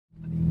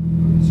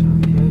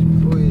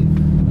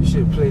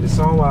this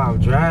song while I'm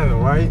driving,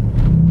 right?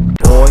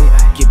 Boy,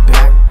 get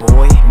back,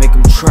 boy, make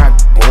them track,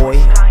 boy.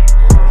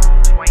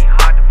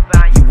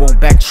 You won't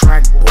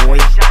backtrack, boy.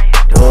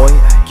 Boy,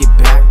 get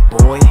back,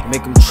 boy,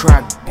 make them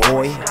track,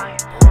 boy.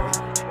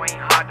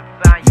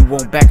 You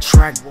won't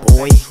backtrack,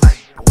 boy.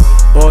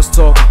 Boss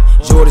talking,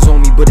 Jordan's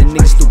on me, but the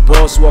niggas still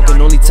boss walking.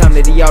 Only time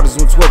that he out is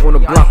when 12 on the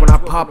block. When I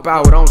pop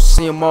out, I don't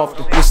see him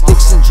often. With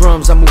sticks and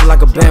drums, I move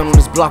like a band on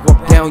this block.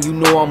 Walk down, you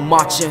know I'm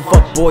marching.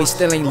 Fuck boy,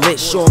 still ain't lit,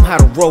 show him how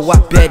to roll. I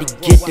bet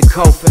he get the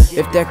coffin.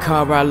 If that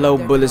car ride low,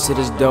 bullets hit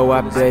his dough,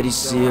 I bet he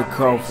see a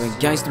coffin.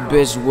 Gangsta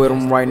bitch with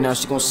him right now,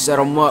 she gon' set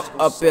him up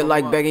it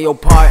like begging your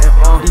pardon.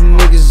 These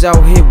niggas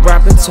out here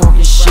rapping,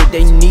 talking shit,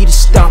 they need to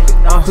stop it.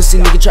 Pussy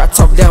nigga try to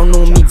talk down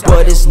on me,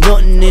 but it's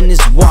nothing in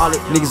his wallet.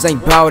 Niggas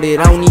ain't bout it,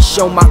 I don't need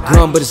show my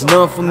gun, but it's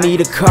none for me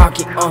to cock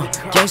it.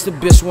 Gangsta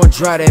bitch wanna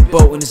drive that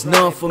boat, and it's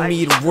none for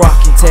me to rock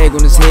it. Tag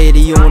on his head,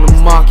 he on the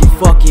market,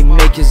 fuck it,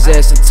 make his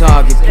ass a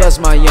target. Plus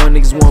my young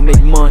niggas wanna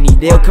make money,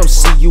 they'll come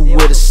see you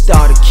with a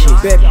starter kit.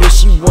 Bad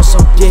bitch, she want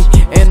some dick,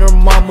 and her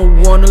mama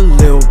want a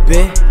little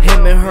bit.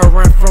 Him and her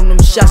ran from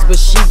them shots, but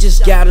she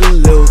just got a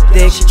little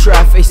thick. She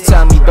try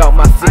FaceTime me about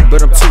my fit,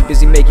 but I'm too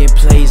busy making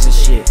plays and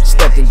shit.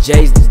 Stepped in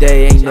J's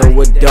today, ain't know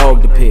what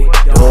dog to pick.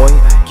 Boy,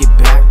 get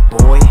back,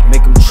 boy,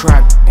 make him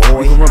track,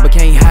 boy. You can run but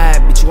can't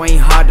hide, bitch, you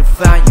ain't hard to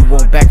find, you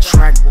won't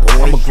backtrack,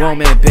 boy. I'm a grown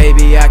man,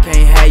 baby, I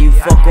can't have you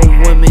fuck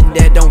on women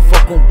that don't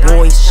fuck on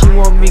boys. She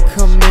want me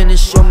come in and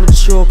show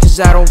mature, cause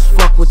I don't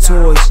fuck with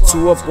toys.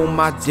 Two up on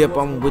my dip,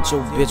 I'm with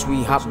your bitch,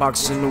 we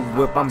hotboxing the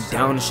whip, I'm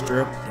down the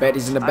strip.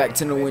 Baddies in the back,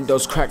 10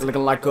 windows crack,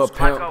 looking like a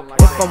pimp.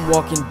 If I'm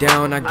walking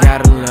down, I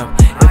got a limp.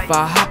 If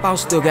I hop out,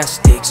 still got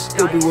sticks.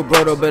 Still be with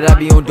Brodo, but I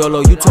be on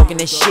dolo. You talking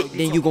that shit,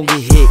 then you gon'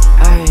 get hit.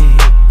 Ayy,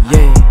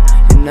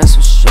 yeah, and that's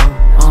for sure.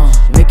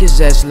 Make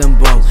his ass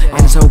limbo,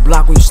 and his whole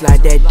block when you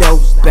slide that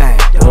dope back.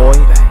 Boy,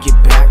 get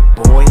back,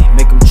 boy,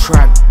 make him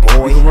track,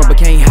 boy. You can run but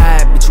can't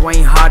hide, bitch, you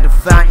ain't hard to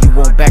find, you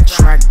won't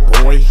backtrack,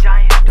 boy.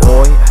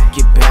 Boy,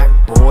 get back,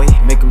 boy,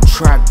 make him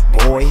track,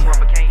 boy.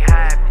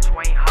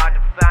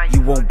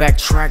 You won't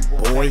backtrack,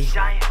 boy.